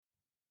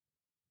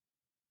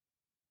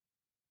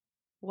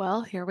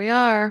Well, here we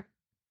are.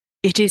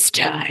 It is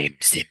time,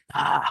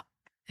 Simba.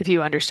 If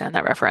you understand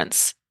that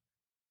reference,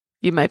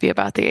 you might be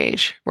about the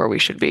age where we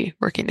should be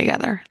working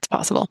together. It's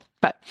possible.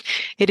 But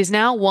it is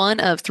now one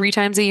of 3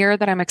 times a year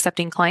that I'm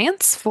accepting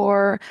clients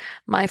for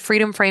my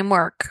freedom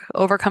framework,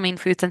 overcoming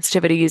food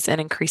sensitivities and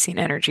increasing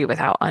energy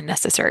without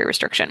unnecessary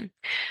restriction.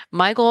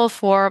 My goal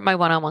for my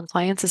one-on-one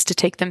clients is to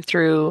take them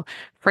through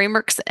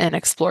frameworks and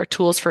explore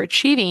tools for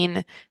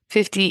achieving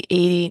 50,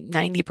 80,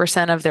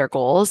 90% of their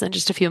goals in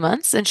just a few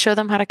months and show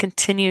them how to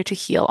continue to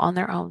heal on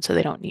their own so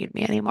they don't need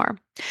me anymore.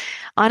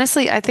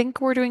 Honestly, I think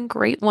we're doing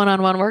great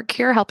one-on-one work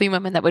here, helping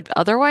women that would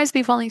otherwise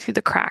be falling through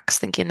the cracks,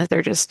 thinking that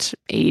they're just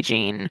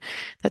aging,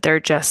 that they're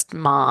just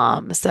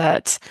moms,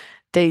 that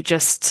they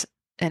just,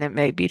 and it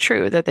may be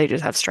true that they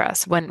just have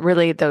stress, when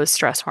really those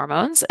stress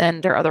hormones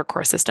and their other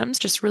core systems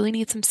just really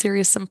need some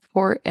serious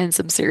support and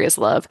some serious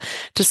love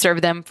to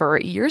serve them for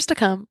years to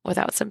come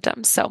without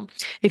symptoms. So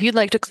if you'd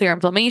like to clear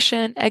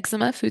inflammation,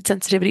 eczema, food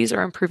sensitivities,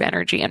 or improve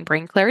energy and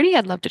brain clarity,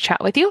 I'd love to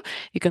chat with you.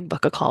 You can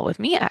book a call with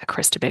me at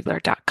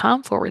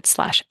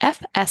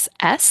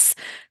kristabigler.com/FSS,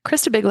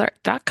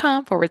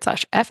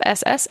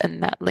 kristabigler.com/FSS,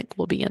 and that link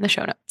will be in the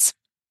show notes.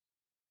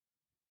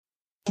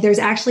 There's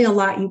actually a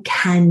lot you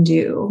can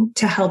do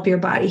to help your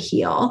body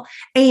heal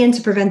and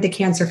to prevent the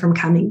cancer from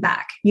coming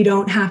back. You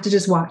don't have to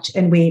just watch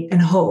and wait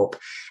and hope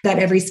that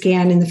every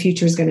scan in the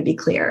future is going to be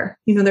clear.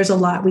 There's a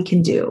lot we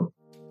can do.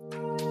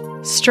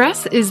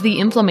 Stress is the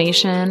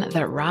inflammation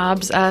that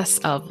robs us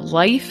of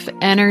life,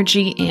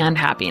 energy, and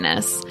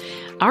happiness.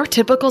 Our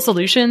typical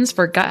solutions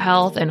for gut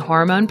health and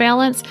hormone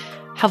balance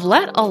have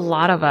let a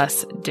lot of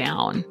us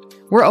down.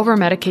 We're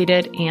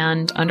over-medicated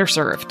and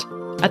underserved.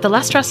 At The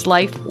Less Stressed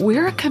Life,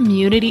 we're a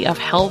community of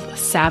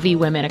health-savvy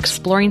women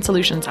exploring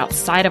solutions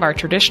outside of our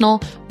traditional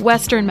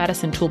Western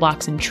medicine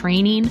toolbox and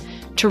training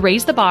to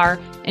raise the bar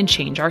and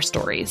change our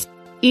stories.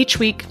 Each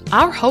week,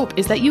 our hope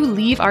is that you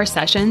leave our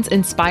sessions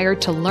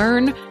inspired to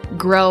learn,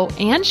 grow,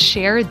 and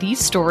share these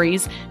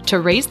stories to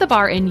raise the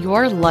bar in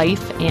your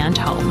life and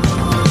home.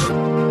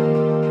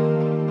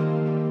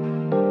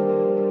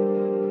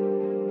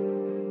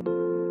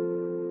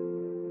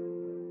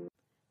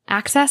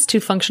 Access to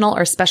functional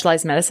or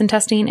specialized medicine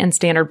testing and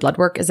standard blood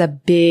work is a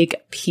big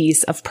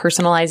piece of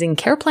personalizing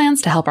care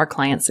plans to help our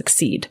clients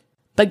succeed.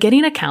 But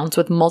getting accounts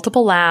with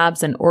multiple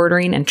labs and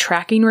ordering and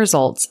tracking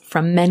results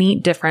from many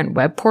different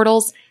web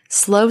portals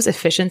slows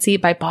efficiency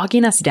by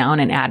bogging us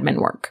down in admin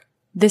work.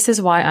 This is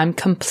why I'm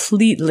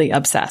completely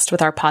obsessed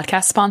with our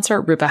podcast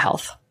sponsor, Rupa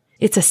Health.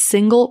 It's a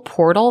single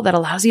portal that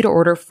allows you to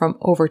order from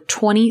over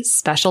 20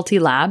 specialty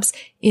labs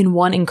in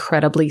one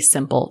incredibly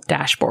simple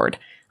dashboard.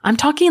 I'm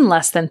talking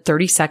less than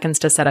 30 seconds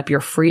to set up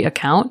your free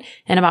account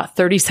and about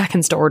 30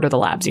 seconds to order the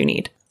labs you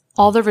need.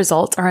 All the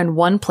results are in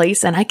one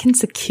place, and I can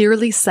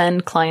securely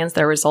send clients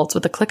their results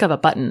with the click of a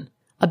button.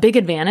 A big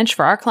advantage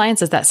for our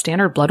clients is that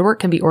standard blood work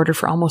can be ordered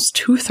for almost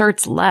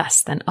 2/3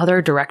 less than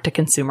other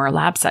direct-to-consumer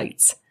lab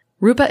sites.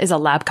 Rupa is a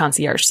lab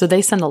concierge, so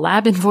they send the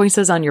lab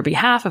invoices on your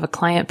behalf. If a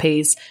client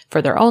pays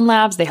for their own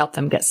labs, they help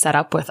them get set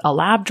up with a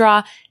lab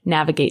draw,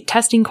 navigate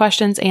testing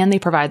questions, and they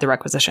provide the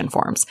requisition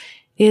forms.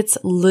 It's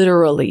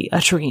literally a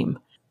dream.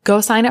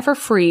 Go sign up for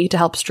free to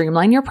help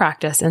streamline your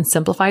practice and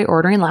simplify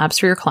ordering labs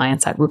for your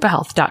clients at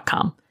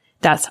rupahealth.com.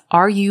 That's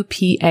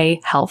RUPA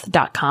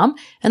health.com,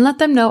 and let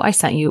them know I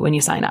sent you when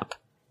you sign up.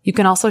 You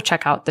can also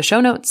check out the show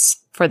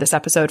notes for this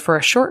episode for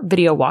a short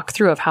video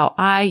walkthrough of how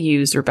I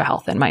use Rupa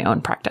Health in my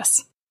own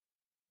practice.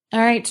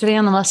 All right, today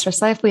on The Less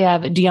Stressed Life, we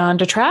have Dionne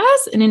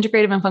Detraz, an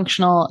integrative and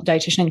functional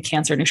dietitian and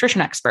cancer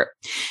nutrition expert.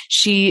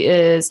 She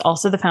is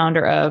also the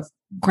founder of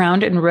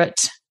Ground and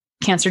Root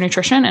Cancer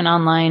Nutrition, an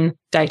online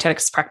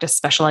dietetics practice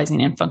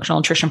specializing in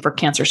functional nutrition for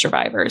cancer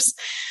survivors.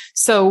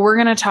 So we're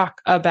going to talk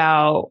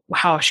about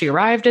how she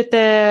arrived at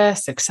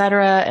this, et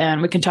cetera.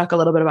 And we can talk a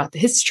little bit about the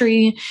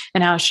history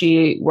and how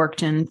she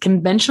worked in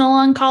conventional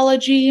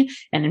oncology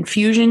and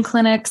infusion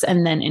clinics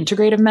and then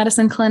integrative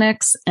medicine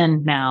clinics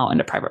and now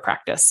into private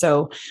practice.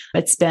 So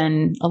it's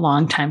been a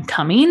long time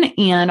coming.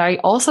 And I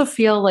also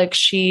feel like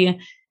she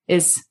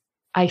is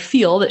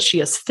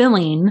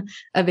filling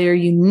a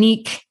very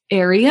unique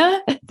area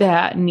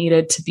that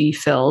needed to be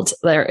filled.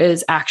 There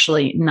is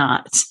actually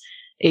not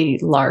a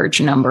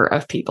large number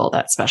of people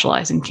that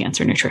specialize in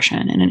cancer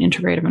nutrition in an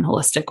integrative and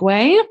holistic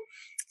way.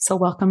 So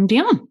welcome,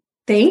 Dionne.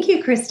 Thank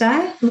you,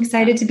 Krista. I'm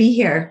excited to be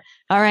here.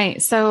 All right.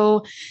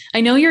 So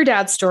I know your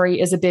dad's story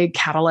is a big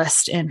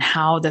catalyst in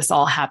how this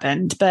all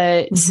happened,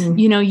 but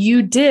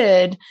you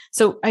did.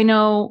 So I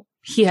know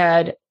he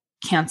had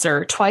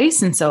cancer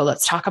twice. And so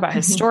let's talk about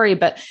his story,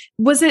 but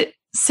was it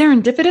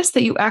serendipitous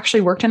that you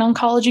actually worked in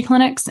oncology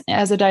clinics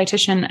as a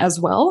dietitian as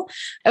well?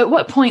 At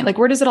what point,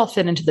 where does it all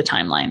fit into the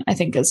timeline? I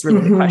think is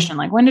really the question.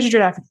 When did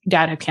your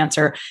dad have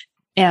cancer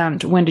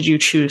and when did you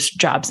choose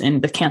jobs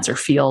in the cancer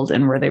field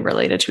and were they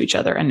related to each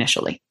other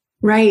initially?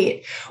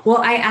 Right. Well,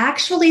 I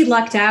actually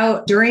lucked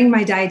out during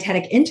my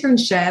dietetic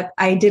internship.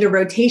 I did a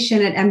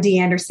rotation at MD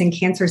Anderson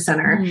Cancer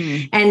Center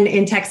and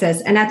in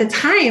Texas. And at the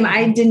time,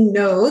 I didn't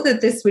know that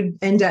this would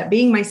end up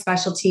being my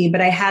specialty, but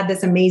I had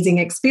this amazing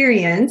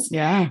experience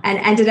and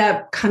ended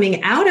up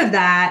coming out of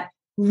that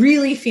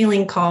really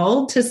feeling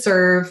called to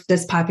serve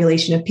this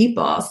population of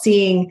people,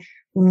 seeing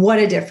what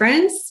a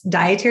difference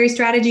dietary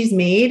strategies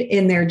made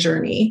in their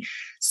journey.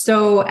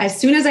 So as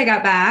soon as I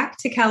got back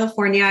to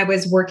California, I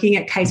was working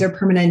at Kaiser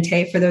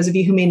Permanente. For those of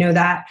you who may know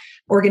that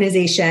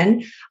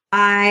organization,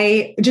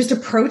 I just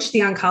approached the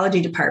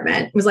oncology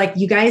department. It was like,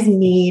 you guys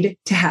need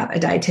to have a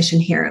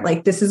dietitian here.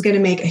 Like, this is going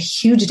to make a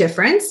huge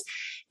difference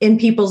in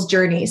people's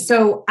journey.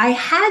 So I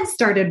had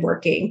started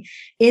working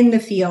in the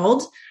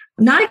field,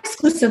 not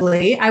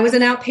exclusively. I was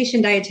an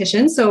outpatient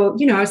dietitian. So,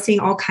 I was seeing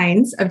all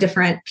kinds of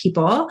different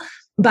people,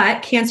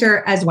 but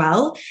cancer as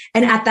well.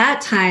 And at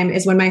that time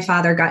is when my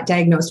father got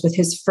diagnosed with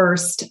his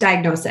first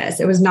diagnosis.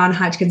 It was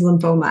non-Hodgkin's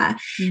lymphoma.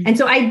 And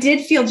so I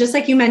did feel, just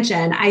like you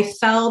mentioned, I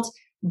felt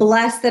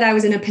blessed that I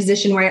was in a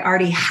position where I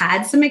already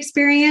had some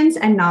experience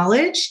and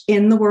knowledge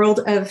in the world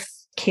of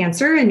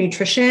cancer and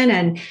nutrition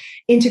and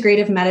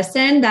integrative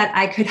medicine, that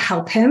I could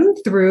help him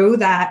through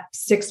that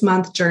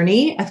 6-month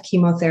journey of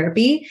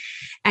chemotherapy.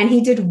 And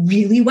he did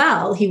really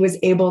well. He was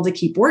able to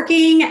keep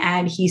working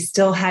and he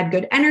still had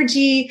good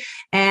energy.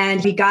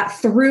 And he got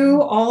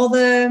through all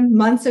the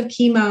months of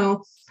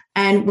chemo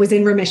and was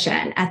in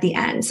remission at the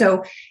end.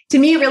 So to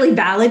me, it really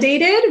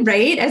validated,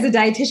 right? As a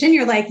dietitian,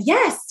 you're like,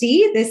 yes,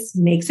 see, this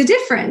makes a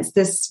difference.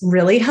 This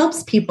really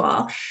helps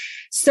people.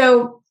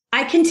 So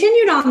I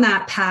continued on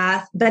that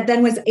path, but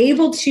then was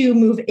able to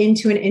move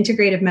into an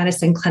integrative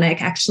medicine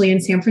clinic, actually in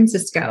San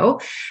Francisco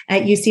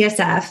at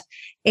UCSF,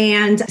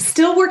 and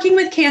still working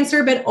with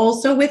cancer, but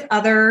also with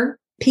other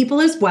people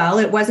as well.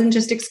 It wasn't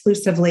just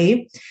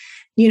exclusively.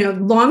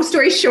 Long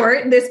story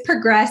short, this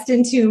progressed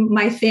into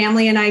my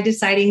family and I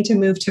deciding to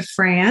move to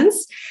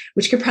France,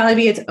 which could probably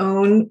be its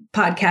own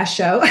podcast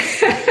show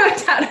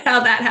about how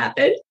that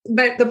happened.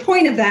 But the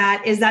point of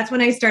that is that's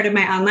when I started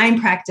my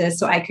online practice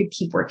so I could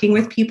keep working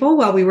with people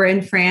while we were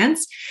in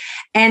France.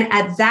 And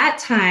at that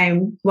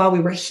time, while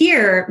we were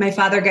here, my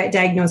father got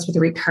diagnosed with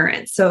a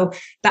recurrence. So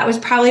that was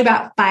probably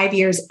about 5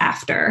 years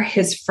after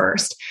his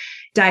first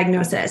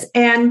diagnosis.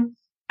 And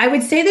I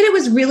would say that it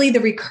was really the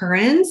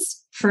recurrence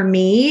for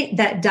me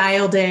that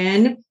dialed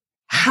in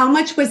how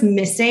much was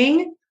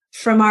missing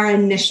from our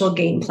initial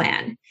game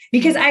plan,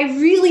 because I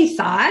really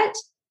thought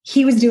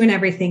he was doing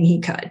everything he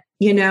could.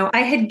 I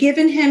had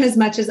given him as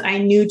much as I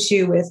knew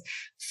to with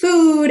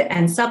food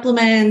and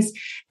supplements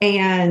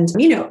and,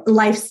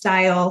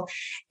 lifestyle,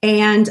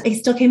 and he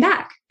still came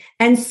back.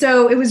 And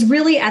so it was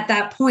really at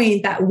that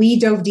point that we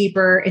dove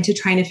deeper into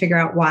trying to figure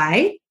out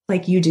why,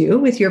 like you do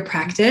with your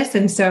practice.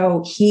 And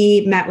so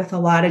he met with a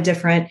lot of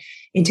different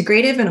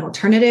integrative and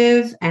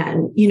alternative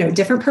and,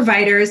 different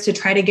providers to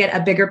try to get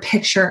a bigger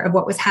picture of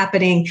what was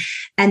happening.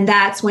 And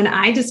that's when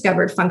I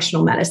discovered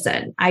functional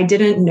medicine. I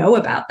didn't know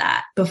about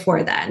that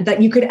before then,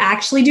 that you could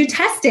actually do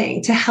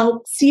testing to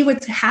help see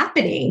what's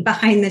happening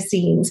behind the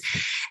scenes.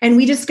 And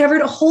we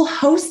discovered a whole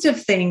host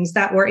of things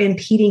that were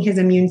impeding his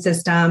immune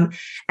system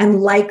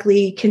and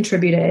likely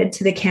contributed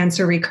to the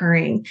cancer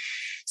recurring.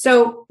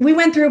 So we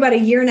went through about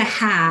 1.5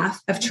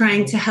 years of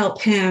trying to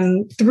help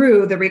him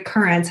through the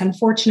recurrence.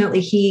 Unfortunately,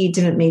 he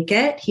didn't make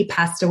it. He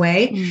passed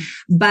away.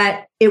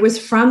 But it was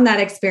from that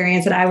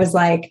experience that I was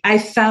like, I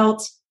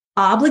felt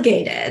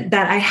obligated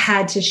that I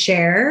had to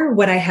share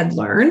what I had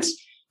learned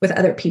with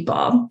other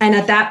people. And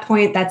at that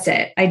point, that's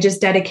it. I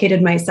just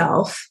dedicated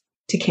myself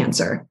to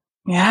cancer.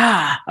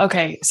 Yeah.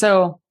 Okay.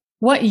 So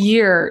what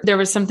year? There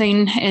was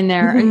something in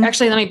there.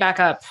 Actually, let me back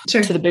up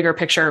to the bigger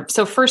picture.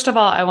 So first of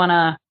all, I want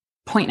to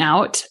point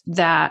out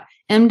that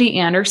MD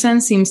Anderson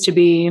seems to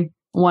be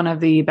one of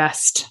the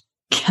best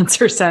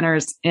cancer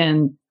centers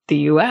in the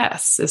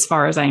US, as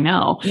far as I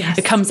know. Yes.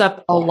 It comes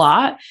up a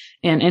lot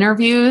in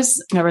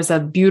interviews. There was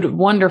a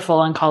wonderful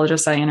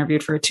oncologist I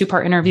interviewed for a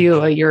 2-part interview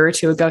a year or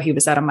 2 ago. He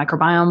was at a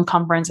microbiome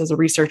conference as a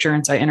researcher.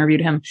 And so I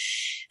interviewed him.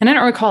 And I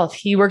don't recall if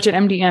he worked at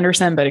MD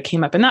Anderson, but it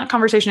came up in that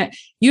conversation.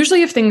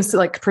 Usually if things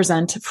like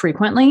present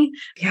frequently,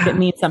 it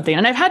means something.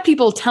 And I've had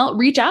people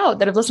reach out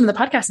that have listened to the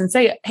podcast and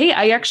say, hey,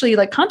 I actually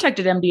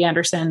contacted MD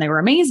Anderson. They were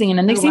amazing.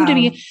 And they seem to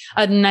be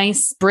a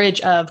nice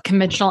bridge of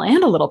conventional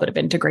and a little bit of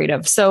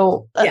integrative.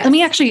 So let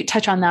me actually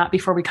touch on that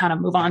before we kind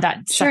of move on to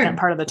that second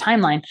part of the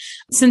timeline.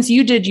 Since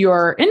you did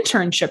your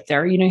internship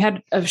there, you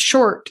had a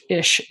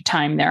short-ish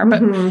time there,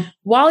 but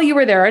while you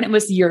were there, and it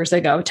was years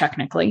ago,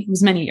 technically, it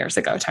was many years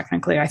ago,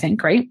 technically, I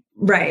think, right?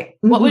 Right.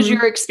 What was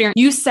your experience?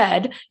 You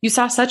said you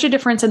saw such a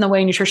difference in the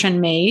way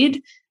nutrition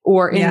made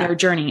or in their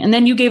journey. And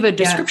then you gave a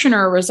description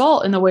or a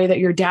result in the way that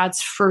your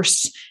dad's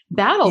first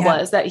battle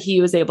was, that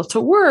he was able to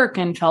work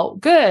and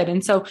felt good.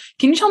 And so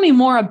can you tell me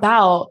more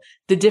about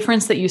the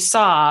difference that you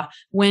saw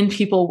when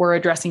people were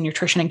addressing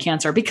nutrition and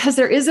cancer? Because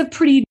there is a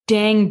pretty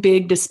dang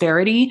big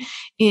disparity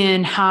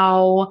in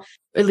how,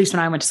 at least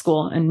when I went to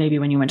school, and maybe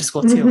when you went to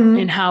school too,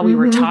 in how we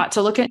were taught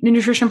to look at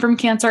nutrition from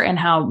cancer, and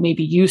how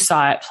maybe you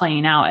saw it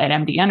playing out at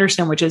MD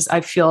Anderson, which is,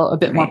 I feel, a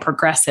bit more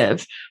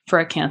progressive for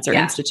a cancer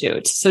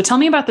institute. So tell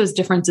me about those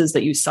differences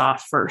that you saw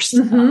first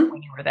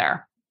when you were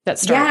there.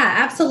 Yeah,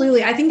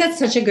 absolutely. I think that's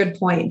such a good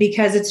point,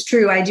 because it's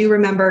true. I do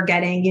remember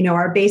getting,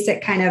 our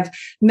basic kind of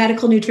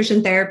medical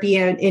nutrition therapy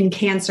in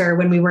cancer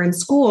when we were in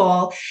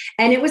school.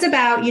 And it was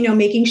about,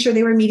 making sure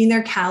they were meeting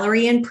their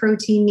calorie and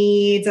protein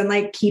needs and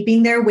like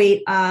keeping their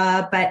weight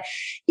up. But,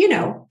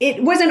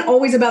 it wasn't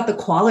always about the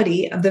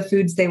quality of the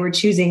foods they were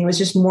choosing. It was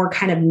just more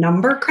kind of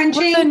number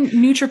crunching. With the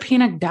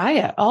neutropenic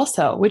diet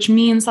also, which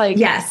means like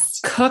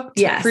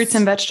cooked fruits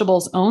and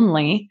vegetables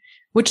only.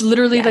 Which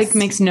literally like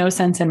makes no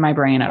sense in my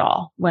brain at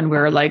all when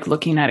we're like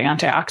looking at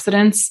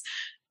antioxidants.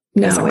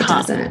 No, it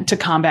doesn't. To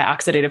combat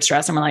oxidative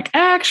stress. And we're like,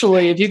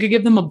 actually, if you could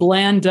give them a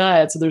bland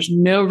diet, so there's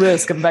no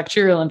risk of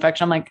bacterial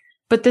infection. I'm like,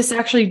 but this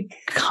actually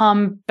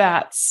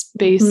combats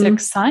basic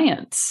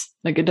science.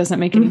 Like it doesn't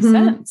make any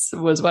sense,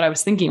 was what I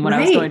was thinking when I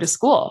was going to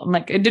school. I'm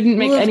like, it didn't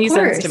make any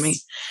sense to me.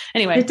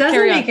 Anyway, it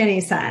doesn't make any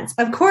sense.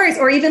 Of course.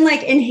 Or even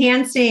like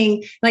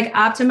enhancing, like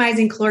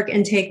optimizing caloric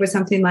intake with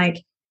something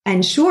like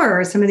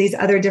Ensure, some of these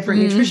other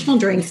different nutritional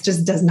drinks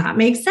just does not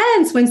make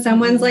sense when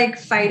someone's like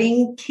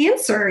fighting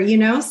cancer,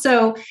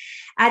 So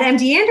at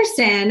MD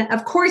Anderson,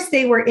 of course,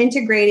 they were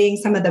integrating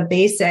some of the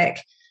basic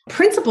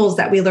principles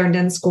that we learned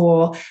in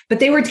school, but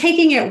they were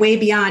taking it way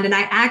beyond. And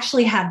I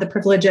actually had the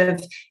privilege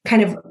of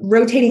kind of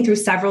rotating through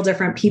several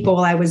different people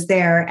while I was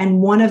there. And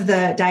one of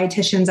the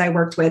dietitians I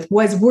worked with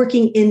was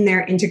working in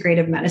their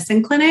integrative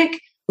medicine clinic,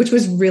 which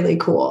was really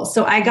cool.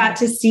 So I got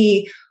to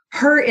see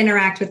her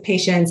interact with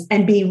patients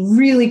and be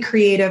really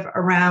creative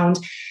around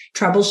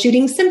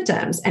troubleshooting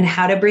symptoms and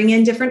how to bring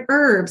in different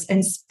herbs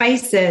and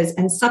spices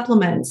and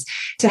supplements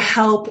to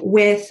help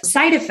with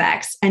side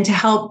effects and to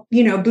help,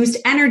 boost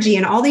energy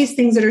and all these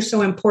things that are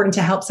so important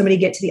to help somebody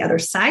get to the other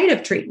side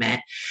of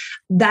treatment.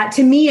 That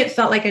to me, it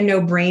felt like a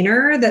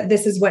no-brainer that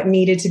this is what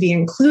needed to be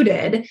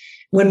included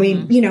when we,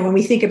 when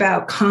we think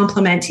about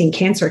complementing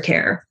cancer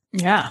care.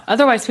 Yeah.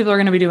 Otherwise, people are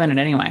going to be doing it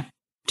anyway.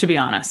 To be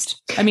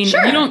honest, I mean, sure,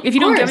 if you don't get what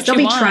you want, they'll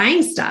be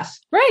trying stuff.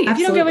 Right. Absolutely. If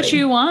you don't get what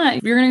you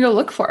want, you're going to go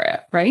look for it.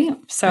 Right.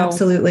 So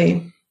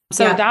absolutely.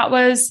 So that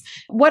was,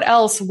 what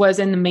else was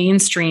in the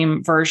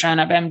mainstream version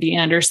of MD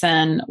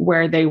Anderson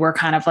where they were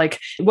kind of like,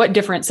 what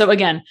difference? So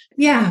again,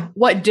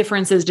 what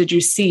differences did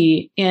you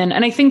see in,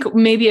 and I think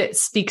maybe it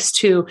speaks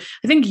to,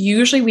 I think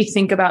usually we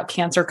think about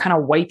cancer kind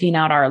of wiping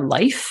out our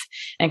life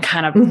and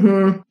kind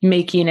of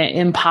making it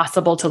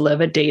impossible to live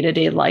a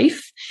day-to-day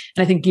life.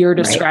 And I think you're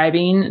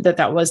describing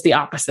that was the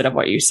opposite of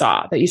what you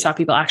saw, that you saw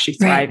people actually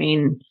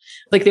thriving,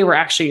 like they were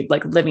actually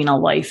like living a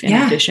life in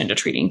addition to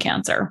treating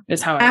cancer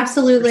is how I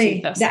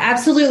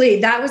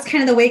Absolutely. That was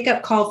kind of the wake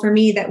up call for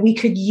me, that we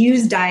could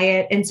use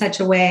diet in such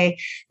a way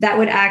that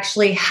would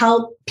actually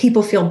help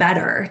people feel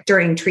better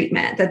during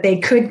treatment, that they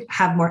could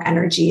have more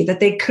energy, that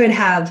they could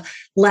have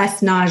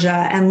less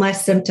nausea and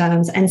less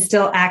symptoms and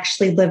still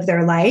actually live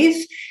their life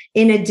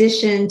in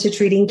addition to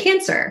treating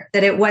cancer,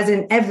 that it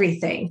wasn't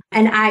everything.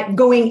 And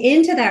going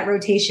into that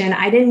rotation,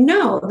 I didn't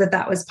know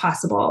that was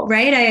possible,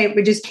 right?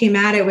 We just came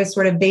at it with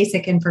sort of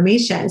basic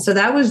information. So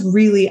that was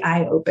really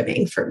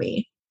eye-opening for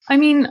me. I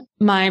mean,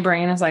 my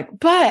brain is like,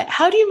 but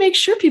how do you make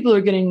sure people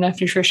are getting enough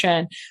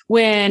nutrition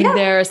when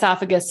their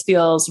esophagus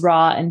feels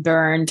raw and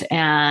burned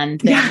and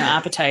they have no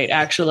appetite,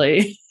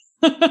 actually?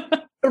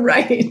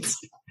 Right.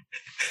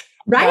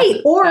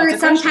 Or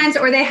sometimes,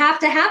 or they have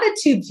to have a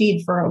tube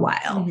feed for a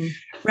while.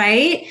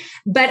 Right.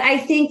 But I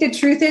think the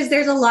truth is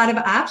there's a lot of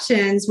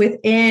options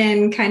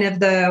within kind of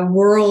the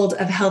world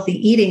of healthy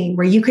eating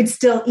where you could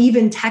still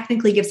even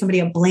technically give somebody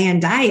a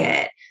bland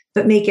diet,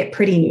 but make it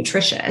pretty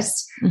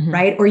nutritious,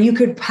 right? Or you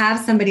could have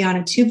somebody on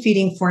a tube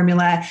feeding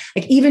formula,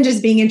 like even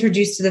just being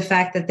introduced to the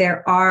fact that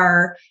there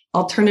are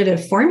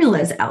alternative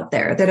formulas out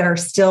there that are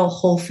still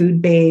whole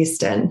food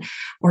based and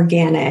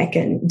organic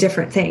and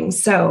different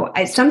things. So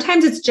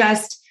sometimes it's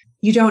just,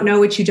 you don't know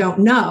what you don't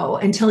know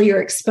until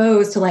you're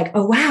exposed to like,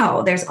 oh,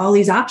 wow, there's all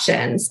these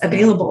options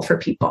available for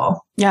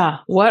people. Yeah.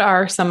 What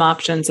are some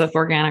options of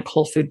organic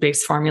whole food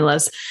based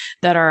formulas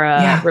that are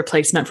a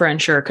replacement for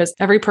Ensure? Because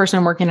every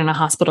person working in a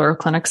hospital or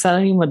clinic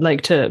setting would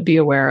like to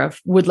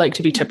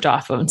be tipped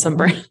off on some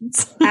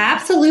brands.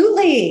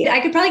 Absolutely.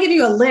 I could probably give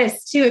you a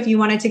list too, if you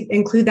wanted to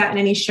include that in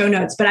any show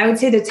notes. But I would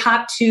say the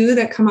top two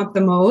that come up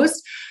the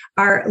most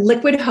are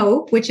Liquid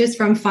Hope, which is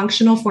from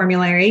Functional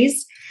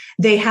Formularies.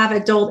 They have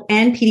adult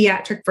and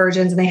pediatric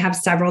versions, and they have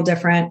several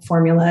different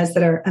formulas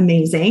that are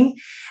amazing.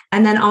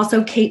 And then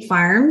also Kate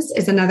Farms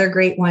is another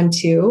great one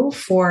too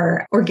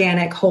for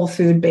organic whole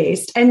food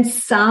based. And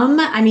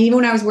even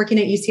when I was working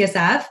at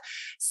UCSF,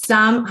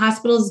 some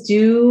hospitals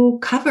do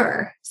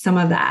cover some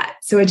of that.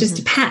 So it just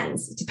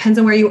depends. It depends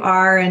on where you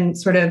are and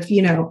sort of,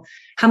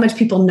 how much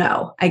people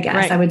know, I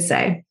guess I would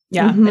say.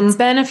 Yeah. It's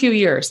been a few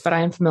years, but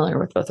I am familiar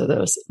with both of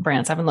those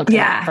brands. I've been looking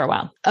at it for a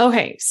while.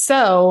 Okay.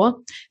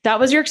 So that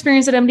was your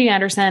experience at MD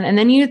Anderson. And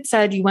then you had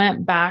said you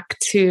went back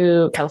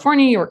to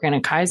California, you were working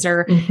at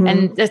Kaiser.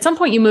 And at some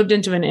point you moved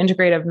into an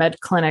integrative med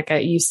clinic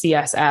at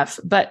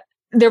UCSF, but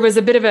there was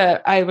a bit of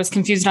I was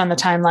confused on the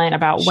timeline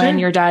about when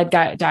your dad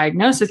got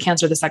diagnosed with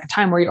cancer the second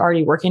time. Were you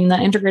already working in the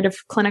integrative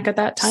clinic at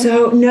that time?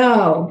 So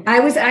no, I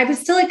was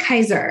still at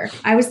Kaiser.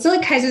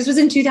 This was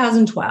in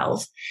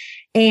 2012.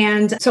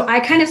 And so I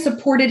kind of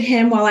supported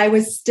him while I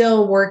was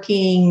still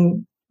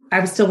working. I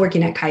was still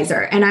working at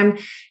Kaiser. And I'm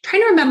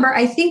trying to remember,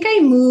 I think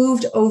I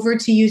moved over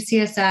to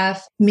UCSF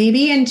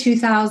maybe in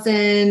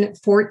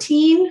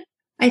 2014,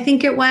 I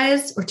think it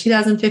was, or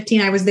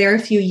 2015. I was there a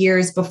few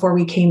years before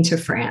we came to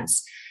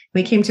France.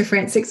 We came to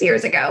France 6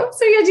 years ago.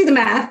 So you got to do the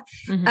math.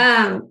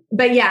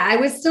 But yeah, I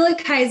was still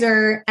at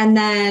Kaiser and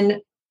then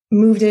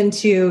moved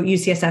into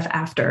UCSF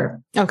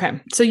after. Okay.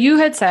 So you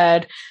had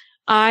said,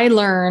 I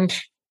learned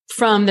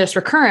from this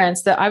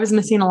recurrence that I was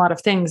missing a lot of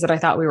things that I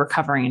thought we were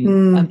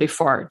covering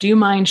before. Do you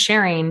mind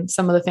sharing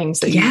some of the things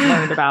that you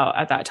learned about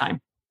at that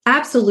time?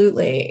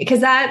 Absolutely.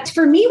 Because that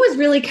for me was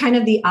really kind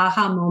of the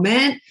aha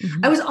moment.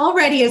 I was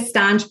already a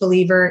staunch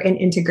believer in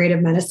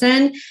integrative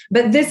medicine,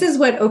 but this is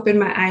what opened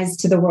my eyes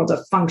to the world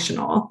of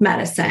functional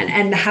medicine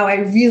and how I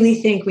really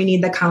think we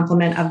need the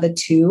complement of the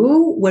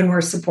two when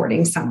we're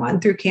supporting someone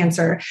through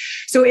cancer.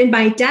 So in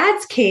my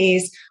dad's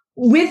case,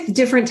 with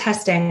different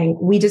testing,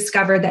 we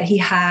discovered that he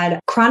had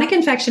chronic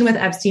infection with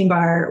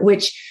Epstein-Barr,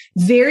 which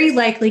very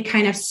likely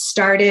kind of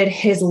started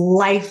his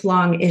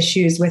lifelong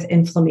issues with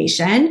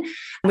inflammation,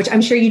 which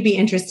I'm sure you'd be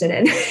interested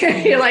in.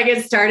 Like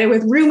it started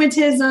with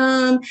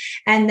rheumatism,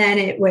 and then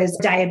it was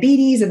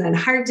diabetes, and then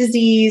heart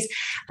disease,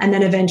 and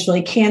then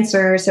eventually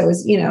cancer. So it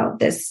was,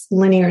 this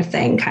linear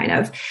thing kind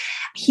of.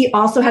 He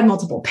also had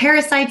multiple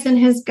parasites in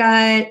his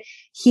gut.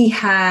 He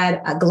had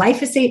a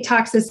glyphosate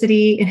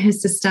toxicity in his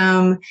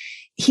system.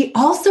 He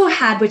also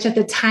had, which at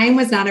the time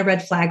was not a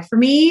red flag for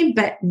me,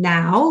 but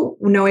now,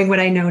 knowing what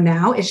I know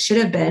now, it should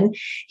have been,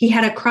 he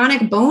had a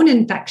chronic bone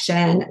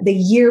infection the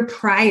year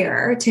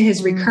prior to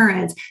his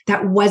recurrence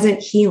that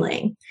wasn't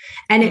healing.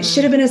 And it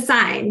should have been a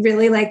sign,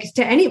 really, like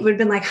to any, it would have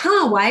been like,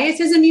 why is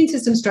his immune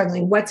system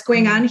struggling? What's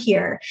going on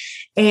here?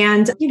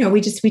 And,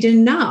 we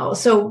didn't know.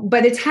 So by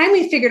the time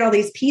we figured all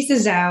these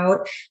pieces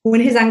out,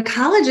 when his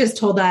oncologist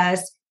told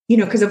us,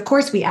 because of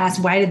course we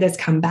asked, why did this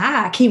come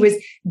back? He was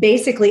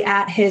basically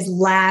at his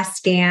last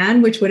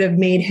scan, which would have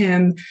made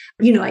him,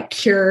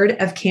 cured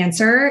of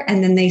cancer.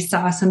 And then they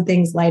saw some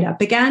things light up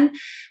again.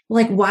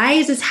 Like, why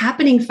is this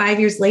happening 5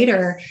 years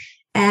later?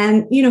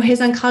 And, his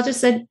oncologist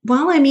said,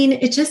 well,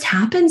 it just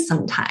happens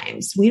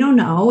sometimes. We don't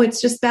know. It's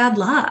just bad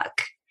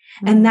luck.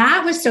 And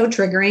that was so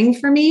triggering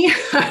for me.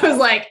 I was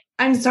like,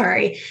 I'm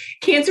sorry.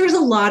 Cancer is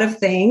a lot of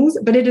things,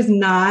 but it is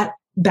not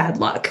bad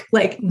luck.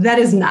 Like that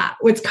is not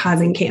what's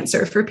causing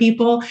cancer for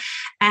people.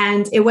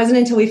 And it wasn't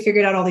until we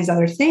figured out all these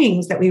other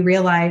things that we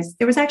realized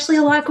there was actually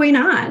a lot going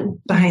on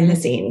behind the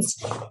scenes.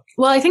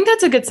 Well, I think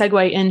that's a good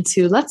segue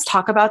into, let's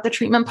talk about the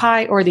treatment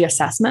pie or the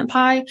assessment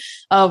pie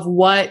of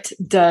what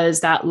does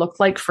that look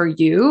like for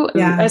you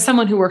as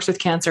someone who works with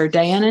cancer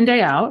day in and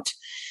day out.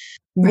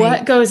 Right.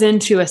 What goes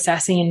into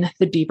assessing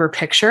the deeper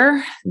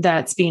picture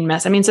that's being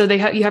missed? So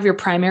you have your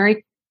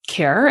primary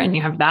care and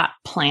you have that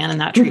plan and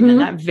that treatment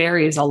that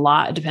varies a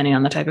lot depending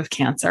on the type of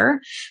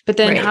cancer. But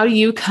then how do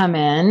you come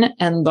in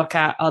and look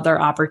at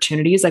other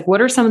opportunities? Like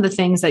what are some of the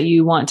things that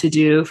you want to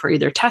do for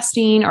either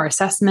testing or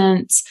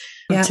assessments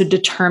to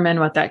determine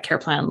what that care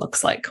plan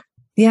looks like?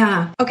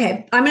 Yeah.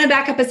 Okay. I'm going to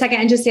back up a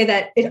second and just say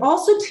that it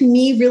also, to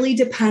me, really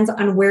depends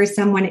on where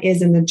someone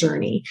is in the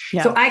journey.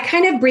 Yeah. So I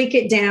kind of break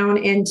it down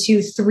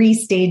into 3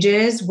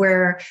 stages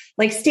where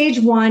like stage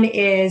 1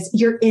 is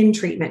you're in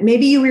treatment.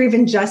 Maybe you were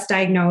even just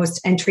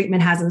diagnosed and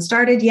treatment hasn't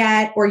started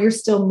yet, or you're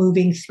still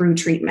moving through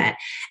treatment.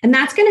 And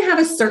that's going to have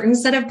a certain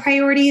set of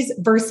priorities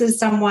versus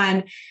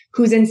someone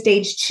who's in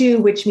stage 2,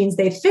 which means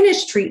they've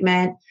finished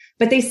treatment,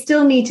 but they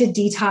still need to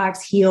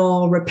detox,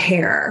 heal,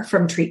 repair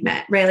from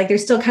treatment, right? Like they're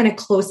still kind of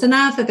close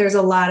enough that there's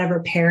a lot of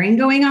repairing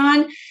going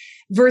on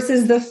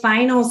versus the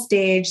final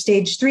stage,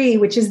 stage 3,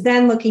 which is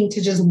then looking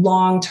to just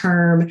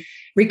long-term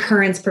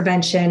recurrence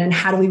prevention and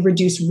how do we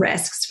reduce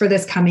risks for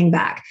this coming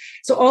back.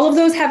 So all of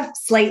those have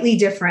slightly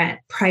different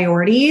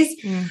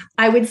priorities.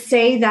 I would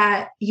say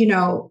that,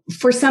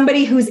 for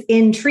somebody who's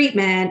in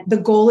treatment, the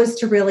goal is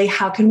to really,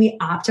 how can we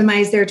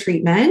optimize their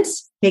treatment,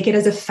 make it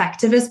as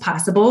effective as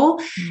possible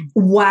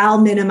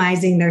while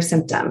minimizing their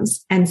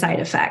symptoms and side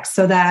effects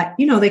so that,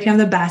 they can have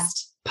the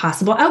best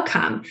possible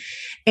outcome.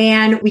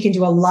 And we can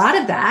do a lot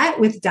of that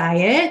with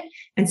diet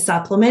and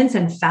supplements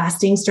and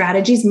fasting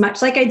strategies,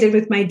 much like I did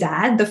with my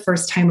dad the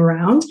first time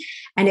around.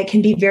 And it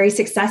can be very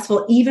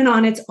successful even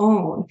on its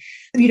own,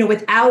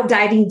 without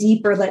diving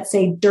deeper, let's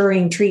say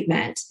during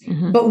treatment.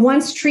 But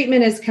once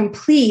treatment is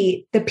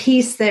complete, the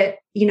piece that,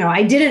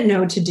 I didn't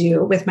know to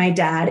do with my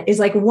dad is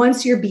like,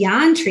 once you're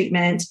beyond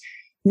treatment,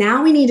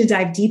 now we need to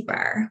dive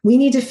deeper. We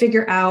need to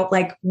figure out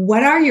like,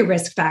 what are your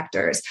risk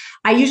factors?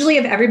 I usually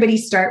have everybody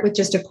start with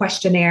just a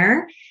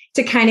questionnaire.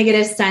 to kind of get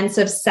a sense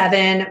of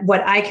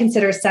what I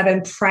consider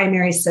 7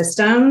 primary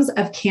systems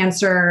of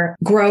cancer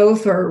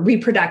growth or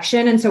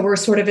reproduction. And so we're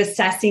sort of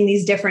assessing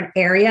these different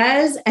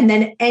areas. And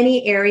then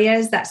any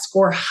areas that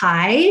score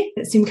high,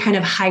 that seem kind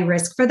of high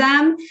risk for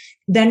them,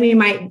 then we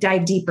might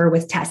dive deeper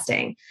with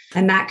testing.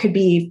 And that could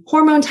be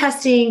hormone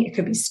testing, it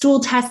could be stool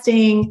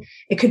testing,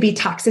 it could be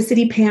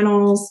toxicity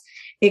panels,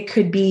 it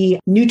could be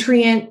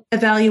nutrient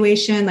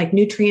evaluation, like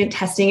nutrient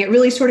testing. It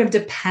really sort of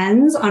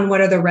depends on what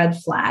are the red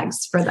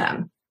flags for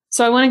them.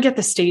 So I want to get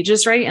the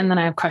stages right. And then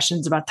I have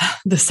questions about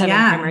the 7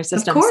 primary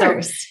systems. Of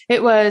course. So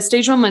it was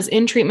stage 1 was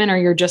in treatment, or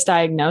you're just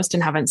diagnosed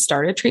and haven't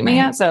started treatment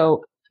yet.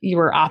 So you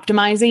were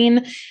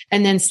optimizing.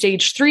 And then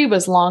stage 3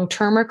 was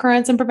long-term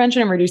recurrence and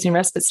prevention and reducing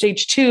risk. But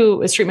stage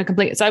 2 is treatment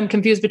complete. So I'm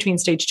confused between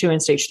stage 2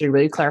 and stage 3.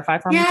 Will you clarify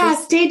for me? Yeah,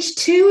 stage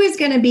 2 is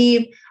going to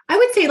be, I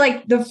would say,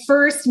 like the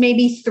first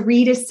maybe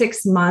 3 to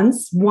 6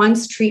 months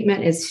once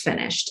treatment is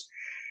finished.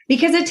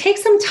 Because it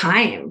takes some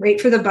time,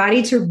 right, for the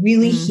body to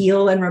really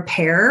heal and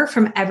repair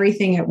from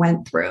everything it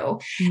went through.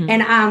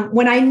 And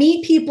when I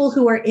meet people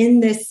who are in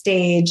this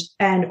stage,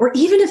 or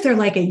even if they're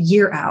like a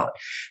year out,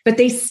 but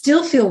they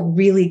still feel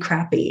really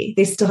crappy,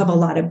 they still have a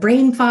lot of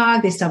brain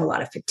fog, they still have a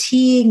lot of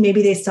fatigue,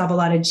 maybe they still have a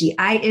lot of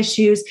GI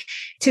issues.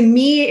 To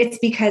me, it's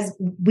because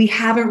we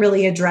haven't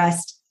really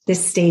addressed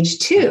this stage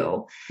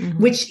 2,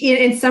 which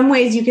in some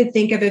ways you could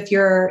think of,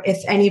 if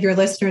any of your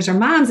listeners are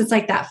moms, it's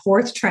like that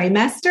 4th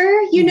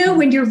trimester,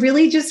 when you're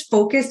really just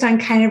focused on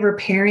kind of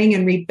repairing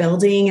and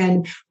rebuilding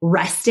and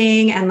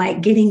resting and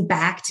like getting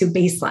back to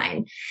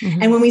baseline.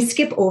 And when we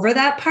skip over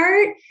that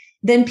part,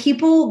 then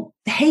people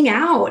hang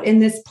out in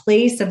this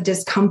place of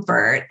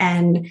discomfort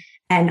and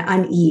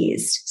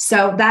unease.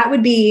 So that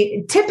would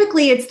be,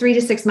 typically it's 3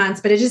 to 6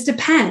 months, but it just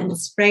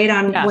depends, right,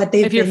 on what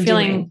they've been doing. If you're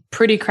feeling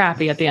pretty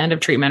crappy at the end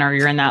of treatment, or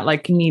you're in that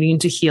like needing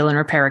to heal and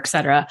repair, et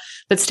cetera.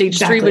 But stage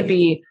 3 would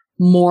be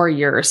more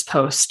years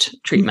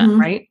post-treatment,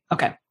 right?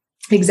 Okay.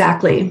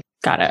 Exactly.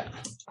 Got it.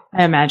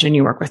 I imagine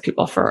you work with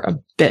people for a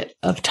bit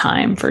of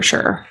time for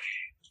sure.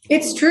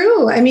 It's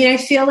true. I mean, I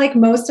feel like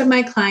most of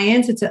my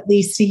clients, it's at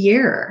least a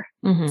year,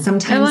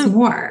 sometimes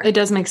more. It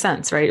does make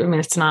sense, right? I mean,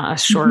 it's not a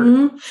short,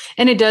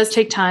 and it does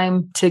take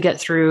time to get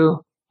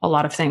through a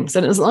lot of things.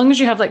 And as long as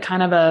you have like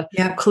kind of a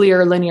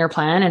clear linear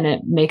plan and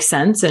it makes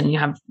sense and you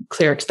have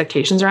clear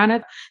expectations around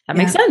it, that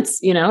makes sense.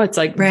 It's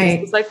like,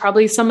 this is like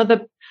probably some of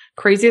the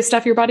craziest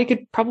stuff your body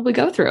could probably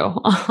go through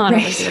on a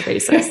regular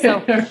basis.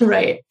 So,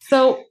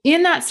 So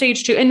in that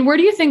stage 2, and where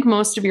do you think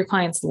most of your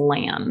clients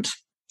land?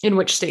 In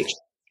which stage?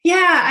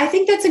 Yeah, I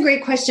think that's a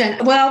great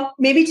question. Well,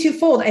 maybe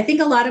twofold. I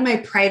think a lot of my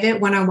private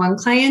one-on-one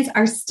clients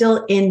are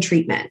still in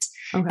treatment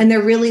and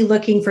they're really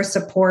looking for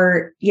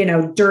support,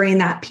 during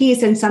that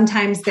piece. And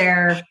sometimes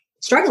they're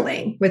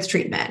struggling with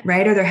treatment,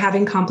 right? Or they're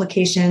having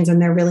complications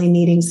and they're really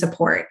needing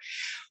support.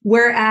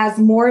 Whereas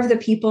more of the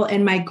people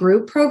in my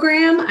group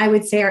program, I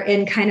would say, are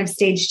in kind of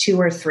stage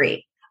 2 or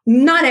 3.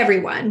 Not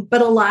everyone,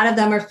 but a lot of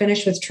them are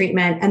finished with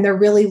treatment and they're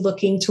really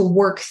looking to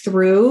work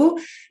through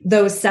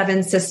those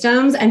 7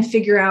 systems and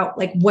figure out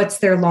like what's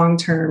their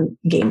long-term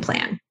game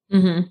plan.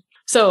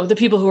 So the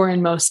people who are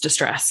in most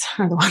distress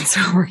are the ones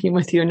who are working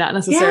with you, not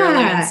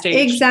necessarily in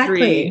stage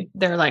 3.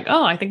 They're like,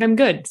 oh, I think I'm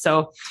good.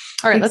 So,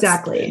 all right,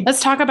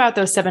 let's talk about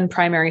those 7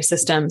 primary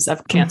systems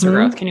of cancer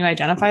growth. Can you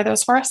identify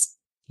those for us?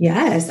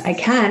 Yes, I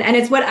can. And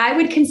it's what I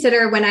would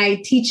consider when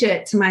I teach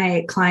it to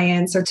my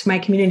clients or to my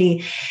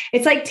community.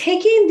 It's like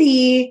taking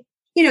the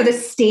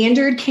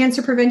standard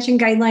cancer prevention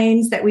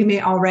guidelines that we may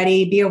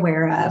already be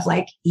aware of,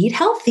 like eat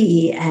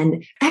healthy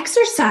and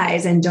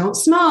exercise and don't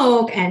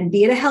smoke and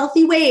be at a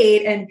healthy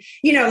weight. And,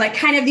 like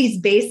kind of these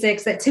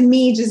basics that to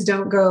me just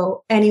don't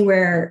go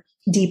anywhere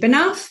deep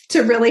enough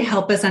to really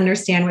help us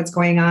understand what's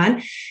going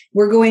on.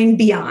 We're going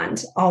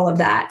beyond all of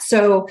that.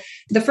 So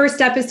the first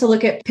step is to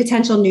look at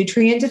potential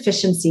nutrient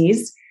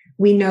deficiencies.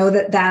 We know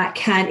that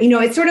can,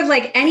 it's sort of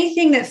like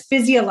anything that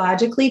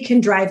physiologically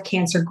can drive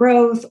cancer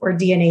growth or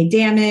DNA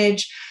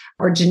damage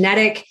or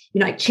genetic,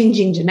 like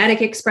changing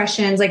genetic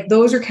expressions. Like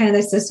those are kind of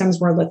the systems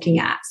we're looking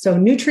at. So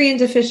nutrient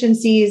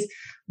deficiencies,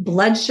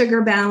 blood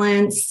sugar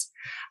balance,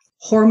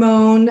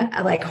 hormone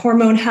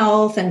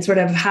health, and sort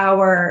of how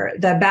are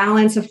the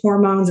balance of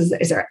hormones.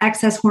 Is there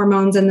excess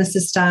hormones in the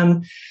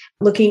system?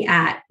 Looking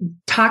at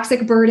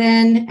toxic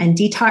burden and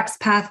detox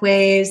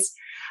pathways,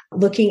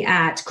 looking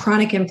at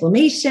chronic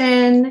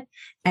inflammation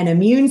and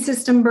immune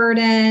system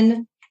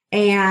burden.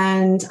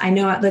 And I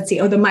know, the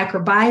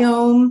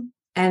microbiome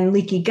and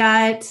leaky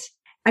gut.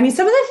 I mean,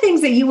 some of the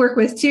things that you work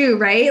with too,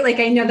 right? Like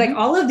I know like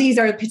all of these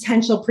are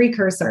potential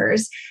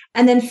precursors.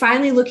 And then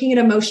finally looking at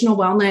emotional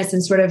wellness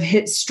and sort of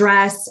hit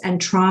stress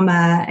and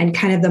trauma and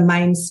kind of the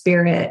mind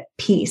spirit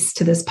piece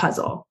to this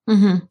puzzle.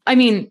 I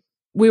mean,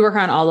 we work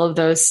on all of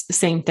those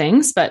same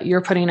things, but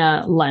you're putting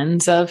a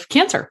lens of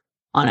cancer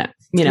on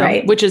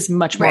it, which is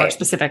much more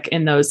specific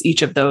in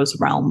each of those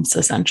realms,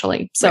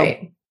 essentially. So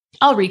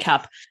I'll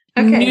recap.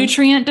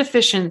 Nutrient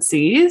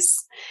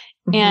deficiencies.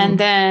 And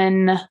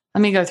then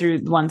let me go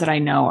through the ones that I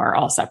know are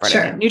all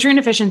separate. Nutrient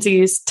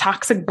deficiencies,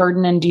 toxic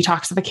burden and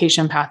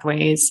detoxification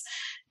pathways,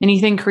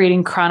 anything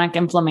creating chronic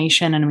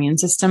inflammation and immune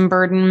system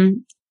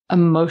burden,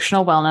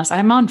 emotional wellness.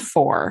 I'm on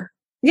 4.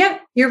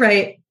 Yep, you're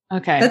right.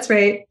 Okay. That's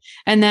right.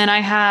 And then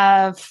I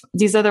have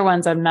these other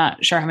ones. I'm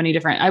not sure how many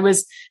different. I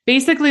was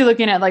basically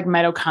looking at like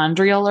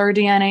mitochondrial or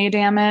DNA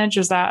damage.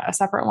 Is that a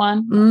separate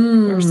one?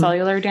 Or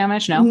cellular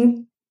damage?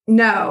 No.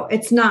 No,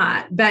 it's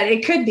not, but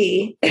it could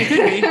be. It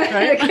could be,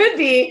 right? It could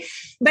be,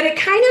 but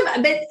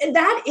but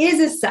that is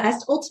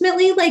assessed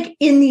ultimately like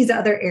in these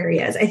other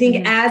areas. I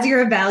think as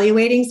you're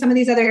evaluating some of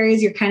these other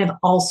areas, you're kind of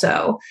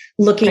also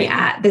looking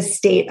at the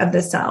state of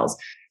the cells.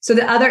 So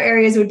the other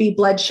areas would be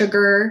blood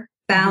sugar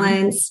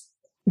balance,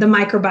 the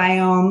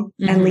microbiome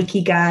and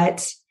leaky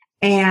gut.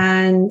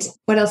 And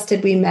what else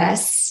did we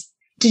miss?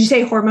 Did you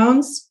say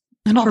hormones?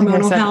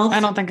 Hormonal health? I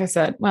don't think I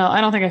said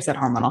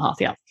hormonal health.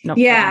 Yeah. Nope.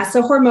 Yeah.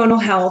 So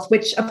hormonal health,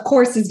 which of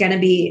course is going to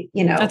be,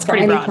 that's for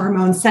any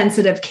hormone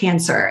sensitive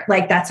cancer,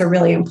 like that's a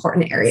really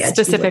important area.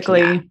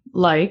 Specifically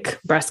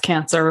like breast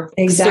cancer,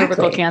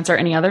 cervical cancer,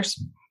 any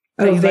others?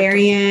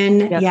 Ovarian.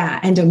 Yeah.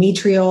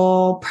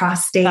 Endometrial,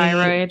 prostate,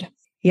 thyroid.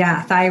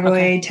 Yeah.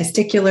 Thyroid,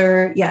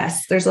 testicular.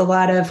 Yes. There's a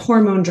lot of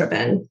hormone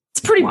driven.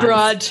 It's pretty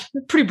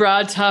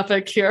broad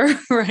topic here,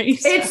 right?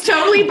 It's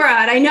totally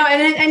broad. I know.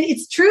 And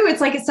it's true.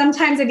 It's like,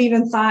 sometimes I've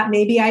even thought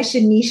maybe I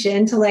should niche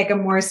into like a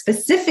more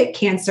specific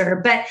cancer,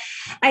 but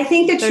I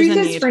think the truth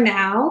is for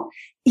now,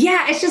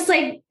 it's just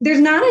like, there's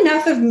not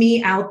enough of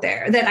me out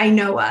there that I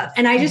know of.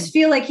 And I just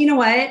feel like, you know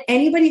what,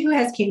 anybody who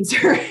has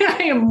cancer,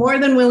 I am more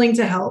than willing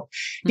to help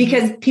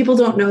because people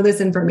don't know this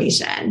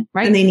information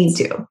and they need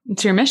to.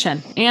 It's your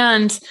mission.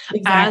 And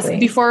as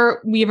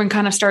before we even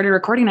kind of started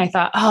recording, I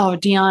thought, oh,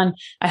 Dionne,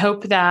 I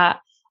hope that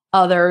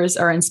others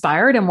are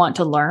inspired and want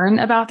to learn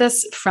about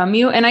this from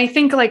you. And I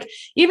think like,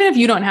 even if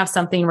you don't have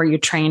something where you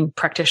train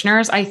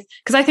practitioners,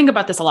 because I think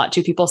about this a lot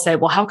too. People say,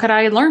 well, how could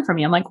I learn from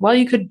you? I'm like, well,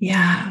 you could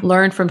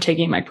learn from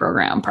taking my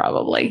program,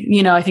 probably.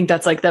 I think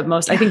that's like the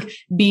most, I think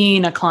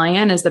being a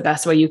client is the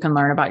best way you can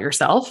learn about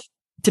yourself.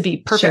 To be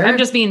perfect. Sure. I'm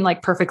just being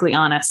like perfectly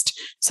honest.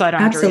 So I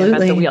don't have to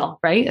reinvent the wheel,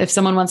 right? If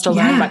someone wants to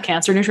learn about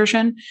cancer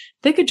nutrition,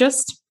 they could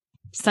just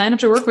sign up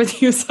to work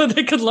with you so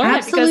they could learn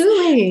it because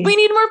we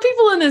need more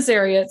people in this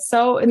area. It's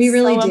so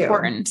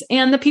important.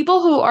 And the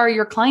people who are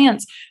your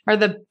clients are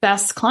the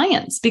best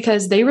clients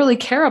because they really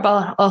care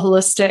about a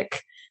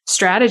holistic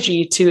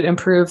strategy to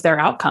improve their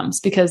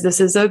outcomes because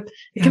this is it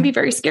can be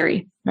very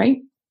scary,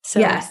 right? So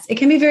yes, it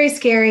can be very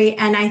scary.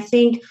 And I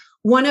think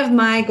one of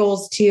my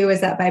goals too is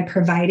that by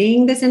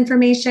providing this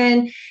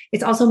information,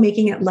 it's also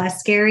making it less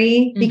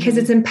scary because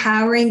it's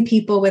empowering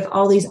people with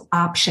all these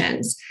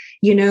options.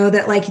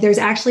 That like there's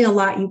actually a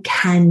lot you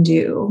can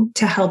do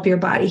to help your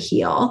body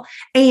heal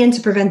and to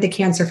prevent the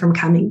cancer from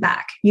coming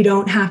back. You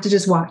don't have to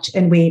just watch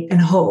and wait and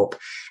hope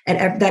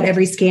that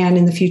every scan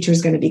in the future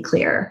is going to be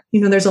clear.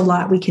 There's a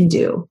lot we can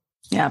do.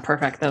 Yeah,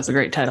 perfect. That was a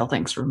great title.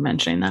 Thanks for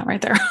mentioning that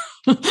right there.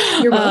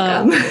 You're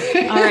welcome.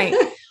 All right.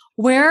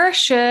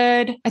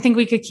 I think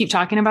we could keep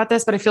talking about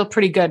this, but I feel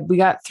pretty good. We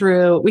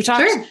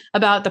talked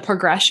about the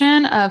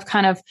progression of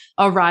kind of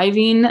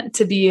arriving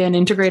to be an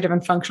integrative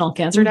and functional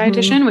cancer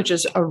dietitian, which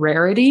is a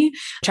rarity.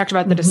 We talked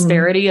about the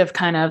disparity of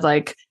kind of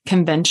like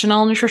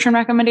conventional nutrition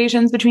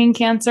recommendations between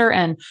cancer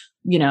and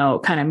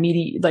kind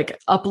of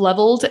up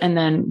leveled and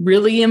then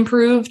really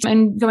improved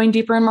and going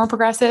deeper and more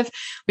progressive.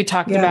 We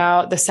talked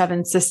about the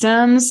 7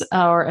 systems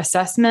or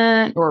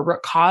assessment or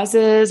root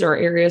causes or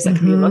areas that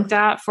can be looked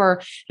at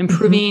for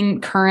improving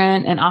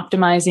current and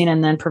optimizing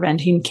and then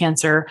preventing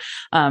cancer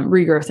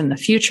regrowth in the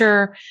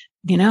future.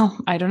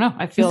 I don't know.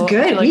 I feel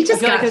good. We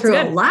just got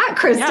through a lot,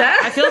 Krista. Yeah,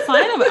 I feel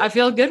fine. I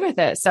feel good with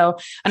it. So,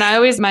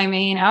 and my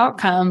main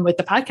outcome with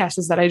the podcast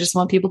is that I just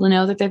want people to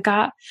know that they've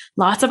got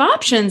lots of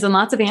options and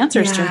lots of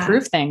answers to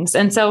improve things.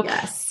 And so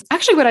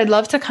actually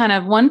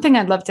what one thing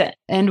I'd love to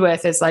end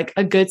with is like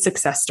a good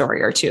success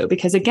story or two,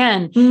 because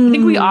again, I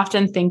think we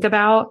often think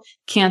about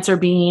cancer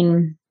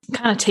being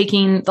kind of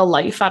taking the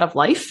life out of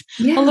life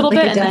a little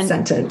bit. A death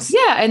sentence.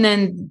 Yeah. And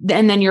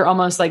then you're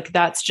almost like,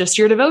 that's just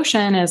your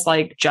devotion is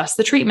like just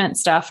the treatment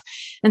stuff.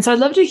 And so I'd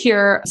love to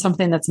hear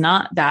something that's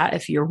not that,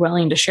 if you're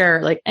willing to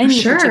share like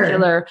any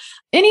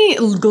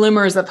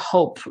glimmers of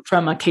hope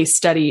from a case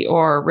study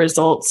or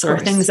results or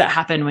things that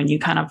happen when you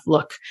kind of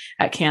look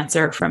at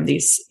cancer from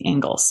these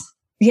angles.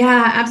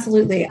 Yeah,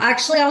 absolutely.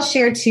 Actually, I'll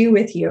share 2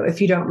 with you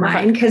if you don't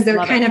mind, because they're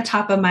kind of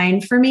top of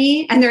mind for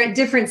me and they're at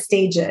different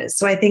stages.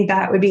 So I think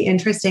that would be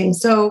interesting.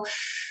 So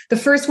the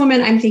first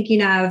woman I'm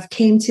thinking of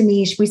came to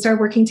me. We started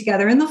working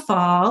together in the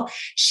fall.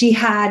 She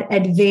had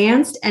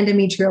advanced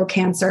endometrial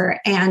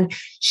cancer and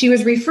she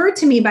was referred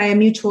to me by a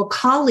mutual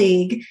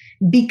colleague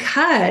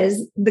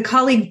because the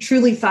colleague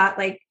truly thought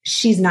like,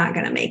 she's not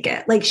going to make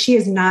it. Like she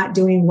is not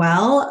doing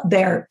well.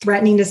 They're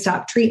threatening to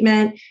stop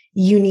treatment.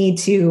 You need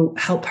to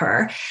help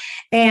her.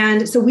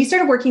 And so we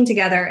started working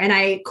together and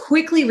I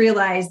quickly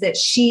realized that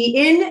she,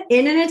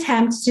 in an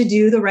attempt to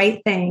do the right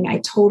thing, I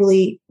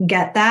totally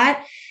get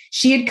that.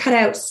 She had cut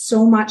out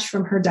so much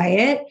from her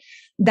diet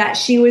that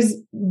she was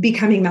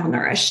becoming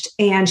malnourished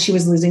and she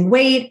was losing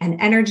weight and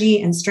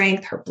energy and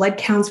strength. Her blood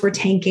counts were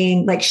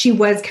tanking. Like she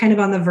was kind of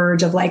on the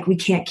verge of like, we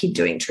can't keep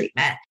doing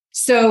treatment.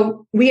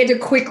 So we had to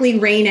quickly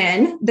rein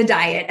in the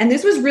diet. And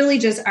this was really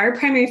just our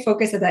primary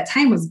focus at that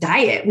time was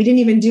diet. We didn't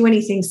even do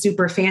anything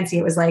super fancy.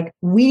 It was like,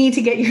 we need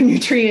to get your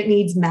nutrient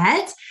needs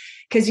met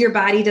because your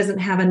body doesn't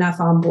have enough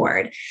on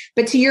board.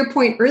 But to your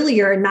point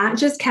earlier, not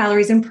just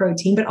calories and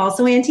protein, but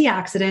also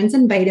antioxidants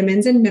and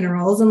vitamins and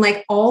minerals and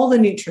like all the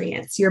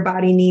nutrients your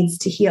body needs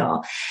to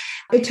heal.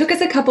 It took us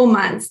a couple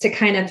months to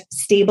kind of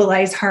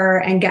stabilize her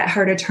and get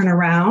her to turn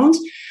around,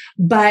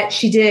 but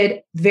she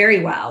did very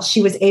well.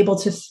 She was able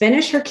to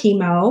finish her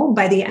chemo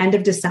by the end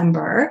of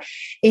December.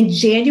 In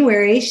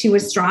January, she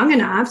was strong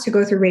enough to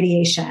go through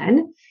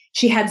radiation.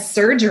 She had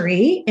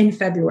surgery in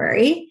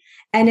February.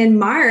 And in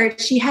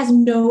March, she has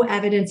no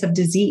evidence of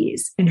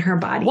disease in her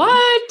body.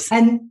 What?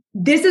 And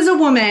this is a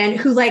woman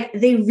who like,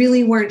 they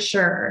really weren't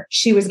sure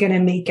she was going to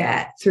make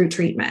it through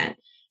treatment.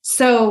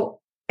 So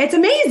it's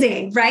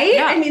amazing, right?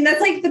 Yeah. I mean, that's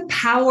like the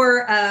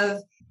power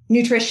of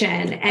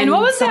nutrition. And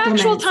what was the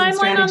actual supplements and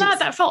timeline on that? strategies.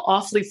 That felt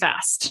awfully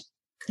fast.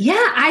 Yeah,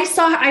 I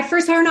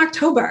first saw her in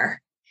October.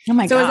 Oh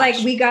my gosh. So it was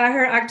like, we got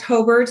her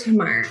October to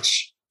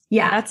March.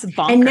 Yeah. That's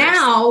bonkers. And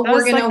now That we're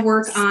was going to like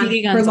work on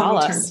Speedy her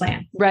Gonzalez. long-term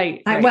plan.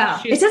 Right. Well,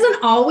 She's- it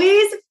doesn't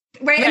always,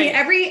 right? I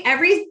Right. mean,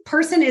 every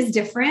person is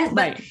different,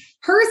 but Right.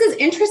 hers is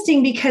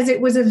interesting because it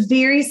was a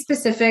very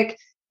specific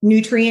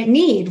nutrient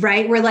need,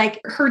 right? Where like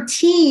her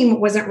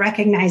team wasn't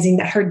recognizing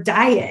that her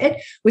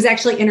diet was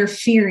actually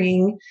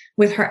interfering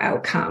with her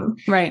outcome.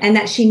 Right. And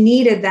that she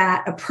needed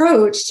that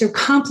approach to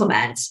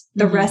complement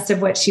the Mhm. rest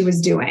of what she was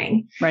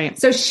doing. Right.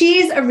 So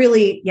she's a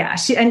really,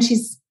 she's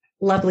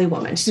a lovely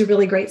woman. She's a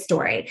really great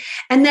story.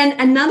 And then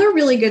another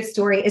really good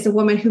story is a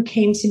woman who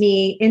came to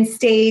me in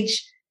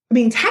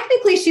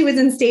technically she was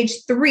in stage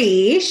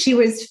 3. She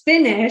was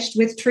finished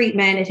with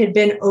treatment. It had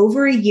been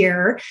over a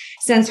year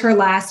since her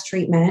last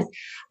treatment,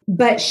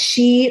 but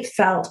she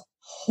felt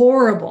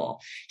horrible.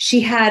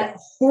 She had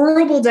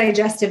horrible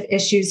digestive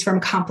issues from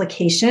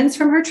complications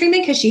from her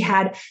treatment because she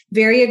had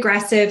very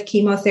aggressive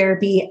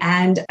chemotherapy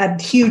and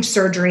a huge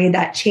surgery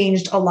that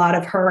changed a lot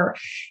of her,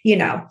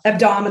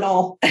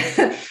 abdominal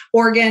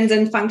organs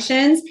and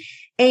functions.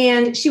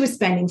 And she was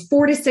spending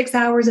 4 to 6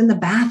 hours in the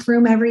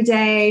bathroom every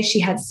day. She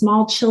had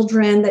small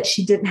children that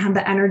she didn't have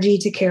the energy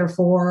to care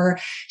for.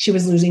 She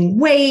was losing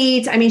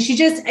weight. I mean,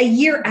 a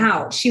year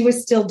out, she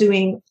was still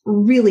doing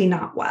really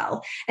not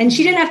well. And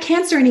she didn't have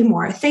cancer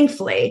anymore,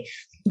 thankfully.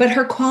 But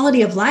her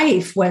quality of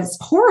life was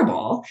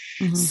horrible.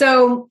 Mm-hmm.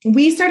 So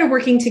we started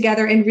working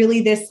together in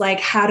really this, like,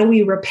 how do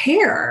we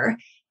repair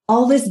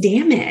all this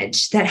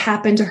damage that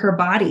happened to her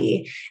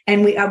body?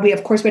 And we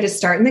of course, we had to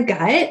start in the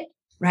gut.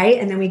 Right.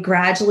 And then we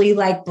gradually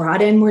brought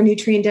in more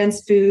nutrient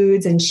dense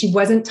foods and she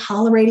wasn't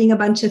tolerating a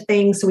bunch of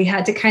things. So we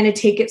had to kind of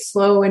take it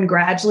slow and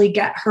gradually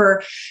get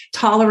her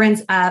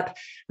tolerance up.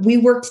 We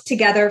worked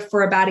together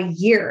for about a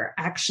year,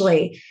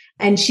 actually.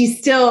 And she's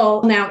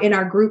still now in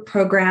our group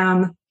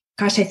program.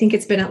 Gosh, I think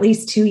it's been at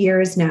least 2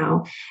 years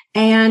now.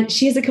 And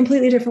she is a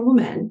completely different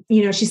woman.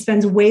 She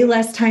spends way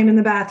less time in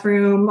the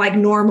bathroom, like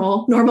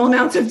normal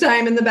amounts of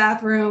time in the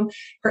bathroom.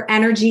 Her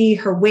energy,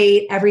 her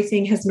weight,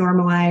 everything has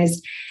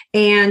normalized.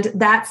 And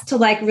that's to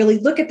really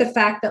look at the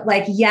fact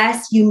that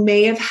yes, you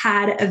may have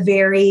had a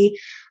very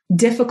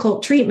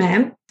difficult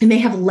treatment and may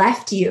have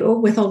left you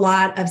with a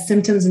lot of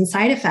symptoms and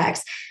side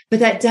effects, but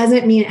that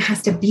doesn't mean it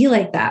has to be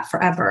like that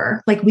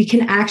forever. We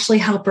can actually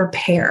help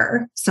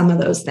repair some of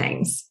those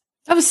things.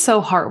 That was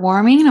so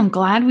heartwarming. I'm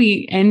glad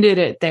we ended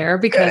it there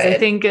because I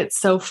think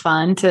it's so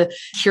fun to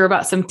hear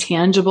about some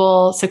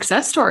tangible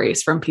success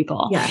stories from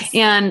people. Yes.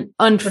 And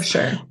for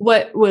sure.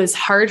 What was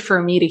hard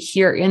for me to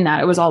hear in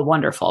that, it was all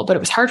wonderful, but it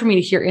was hard for me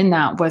to hear in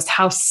that was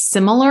how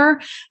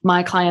similar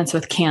my clients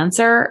without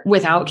cancer,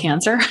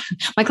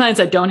 my clients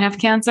that don't have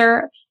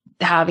cancer,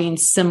 having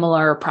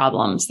similar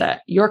problems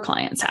that your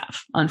clients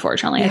have,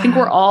 unfortunately. Yeah. I think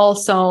we're all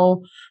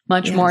so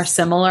much more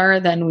similar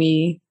than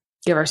we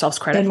give ourselves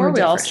credit for.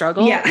 We all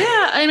struggle. Yeah.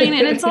 I mean,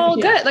 and it's all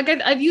good.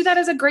 I view that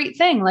as a great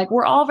thing.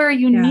 We're all very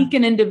unique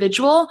and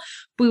individual,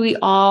 but we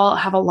all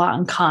have a lot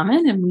in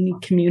common and we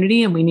need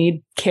community and we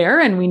need care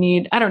and we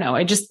need, I don't know.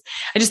 I just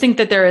think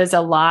that there is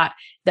a lot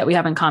that we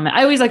have in common.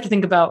 I always like to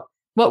think about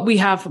what we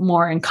have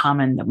more in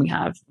common than we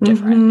have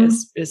different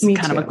is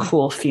kind of a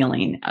cool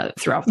feeling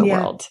throughout the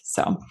world.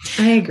 So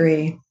I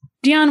agree.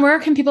 Dionne, where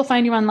can people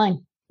find you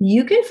online?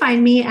 You can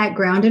find me at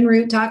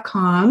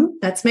groundandroot.com.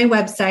 That's my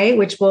website,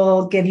 which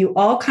will give you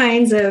all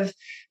kinds of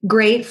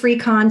great free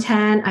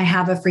content. I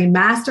have a free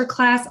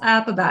masterclass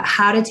up about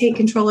how to take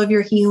control of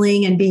your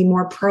healing and be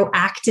more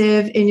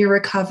proactive in your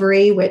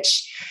recovery,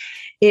 which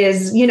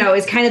is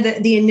kind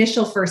of the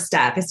initial first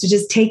step is to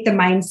just take the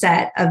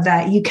mindset of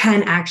that you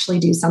can actually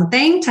do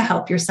something to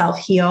help yourself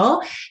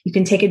heal. You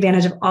can take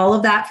advantage of all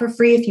of that for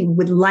free. If you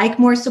would like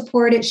more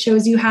support, it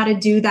shows you how to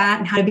do that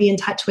and how to be in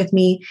touch with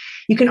me.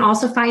 You can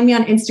also find me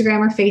on Instagram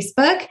or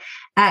Facebook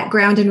at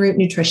Ground and Root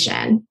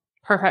Nutrition.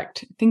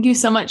 Perfect. Thank you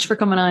so much for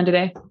coming on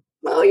today.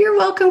 Oh, you're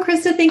welcome,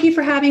 Krista. Thank you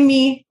for having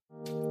me.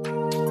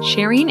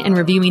 Sharing and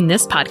reviewing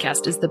this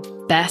podcast is the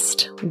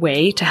best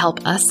way to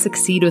help us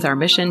succeed with our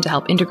mission to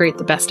help integrate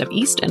the best of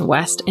East and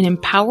West and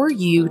empower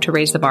you to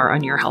raise the bar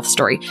on your health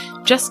story.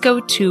 Just go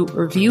to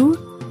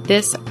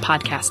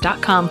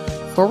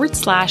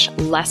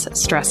reviewthispodcast.com/less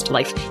stressed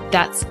life.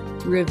 That's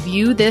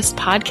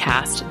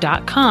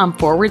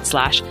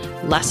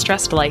reviewthispodcast.com/less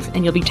stressed life.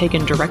 And you'll be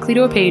taken directly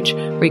to a page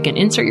where you can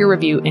insert your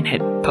review and hit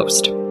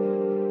post.